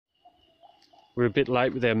We're a bit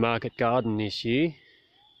late with our market garden this year.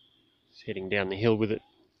 Just heading down the hill with it.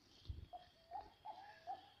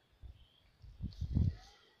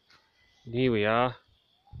 And here we are,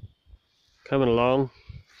 coming along.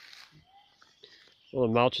 All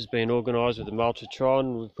the mulch has been organised with the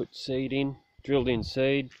mulchitron. We've put seed in, drilled in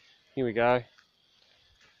seed. Here we go.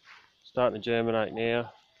 Starting to germinate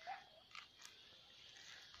now.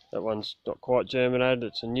 That one's not quite germinated,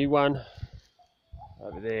 it's a new one.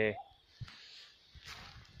 Over there.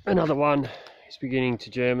 Another one is beginning to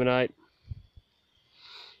germinate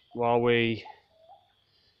while we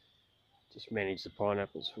just manage the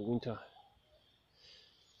pineapples for winter.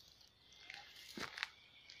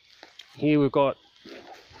 Here we've got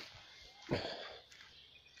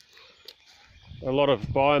a lot of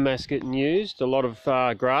biomass getting used, a lot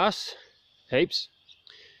of grass, heaps.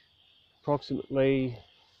 Approximately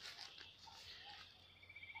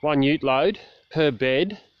 1 ute load per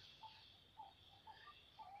bed,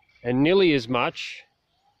 and nearly as much,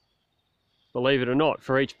 believe it or not,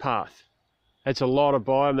 for each path. That's a lot of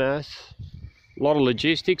biomass, a lot of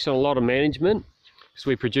logistics and a lot of management, because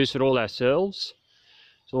we produce it all ourselves.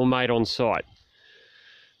 It's all made on site.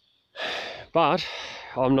 But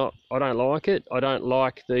I don't like it. I don't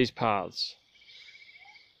like these paths.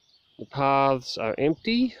 The paths are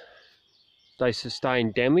empty. They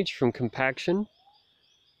sustain damage from compaction.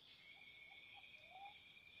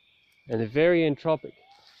 And they're very entropic.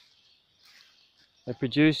 They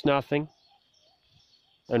produce nothing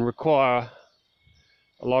and require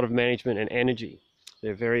a lot of management and energy.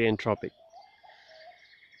 They're very entropic.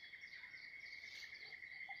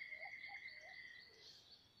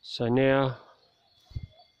 So now,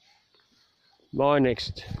 my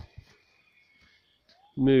next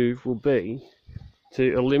move will be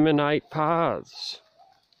to eliminate paths.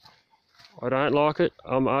 I don't like it,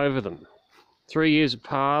 I'm over them. 3 years of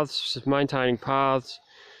paths, maintaining paths,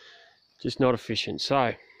 just not efficient. So,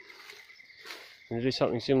 I'm going to do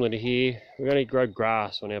something similar to here. We're going to grow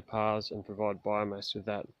grass on our paths and provide biomass with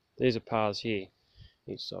that. These are paths here,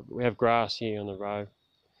 each side, but we have grass here on the row.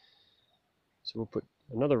 So we'll put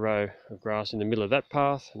another row of grass in the middle of that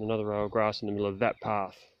path and another row of grass in the middle of that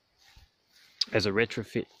path as a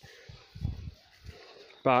retrofit.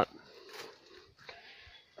 But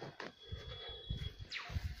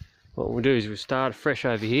what we'll do is we'll start fresh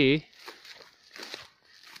over here.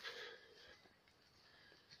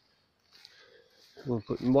 We'll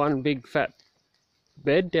put one big fat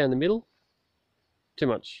bed down the middle. Too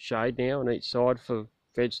much shade now on each side for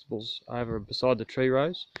vegetables over beside the tree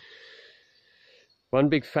rows. One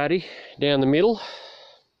big fatty down the middle.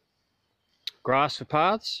 Grass for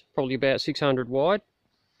paths, probably about 600 wide.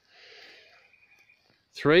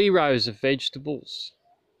 3 rows of vegetables.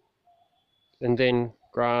 And then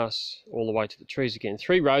grass all the way to the trees again.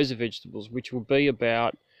 3 rows of vegetables, which will be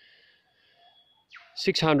about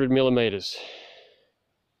 600 millimeters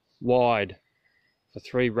wide for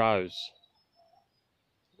 3 rows.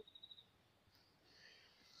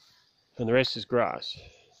 And the rest is grass.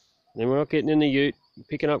 And then we're not getting in the ute,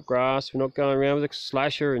 picking up grass, we're not going around with a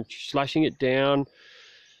slasher and slashing it down.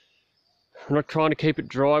 We're not trying to keep it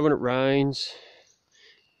dry when it rains.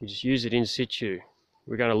 We just use it in situ.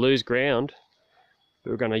 We're going to lose ground,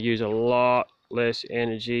 but we're going to use a lot less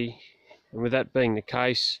energy. And with that being the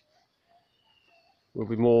case, we'll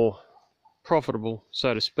be more profitable,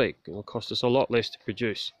 so to speak. It'll cost us a lot less to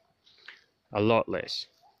produce. A lot less.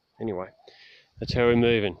 Anyway, that's how we're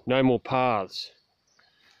moving. No more paths.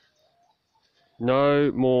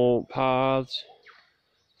 No more paths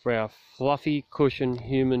for our fluffy cushion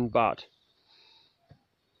human butt.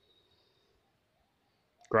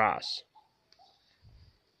 Grass.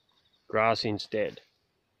 Grass instead.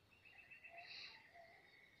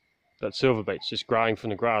 That silver beet's just growing from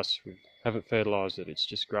the grass. We haven't fertilised it, it's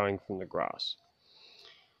just growing from the grass.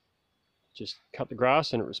 Just cut the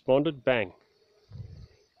grass and it responded, bang.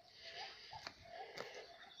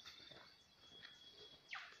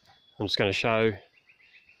 I'm just going to show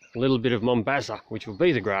a little bit of Mombasa, which will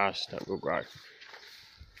be the grass that will grow.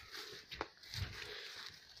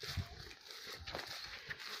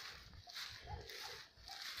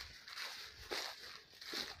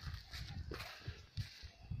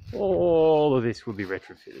 All of this will be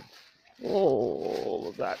retrofitted. All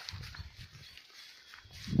of that.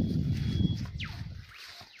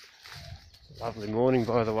 It's a lovely morning,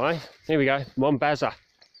 by the way. Here we go, Mombasa.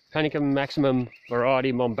 Panicum maximum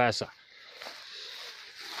variety Mombasa.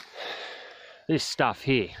 This stuff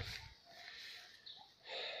here,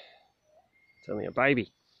 it's only a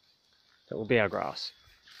baby. That will be our grass.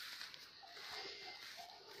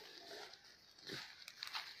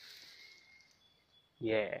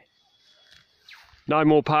 Yeah. No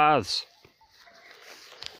more paths.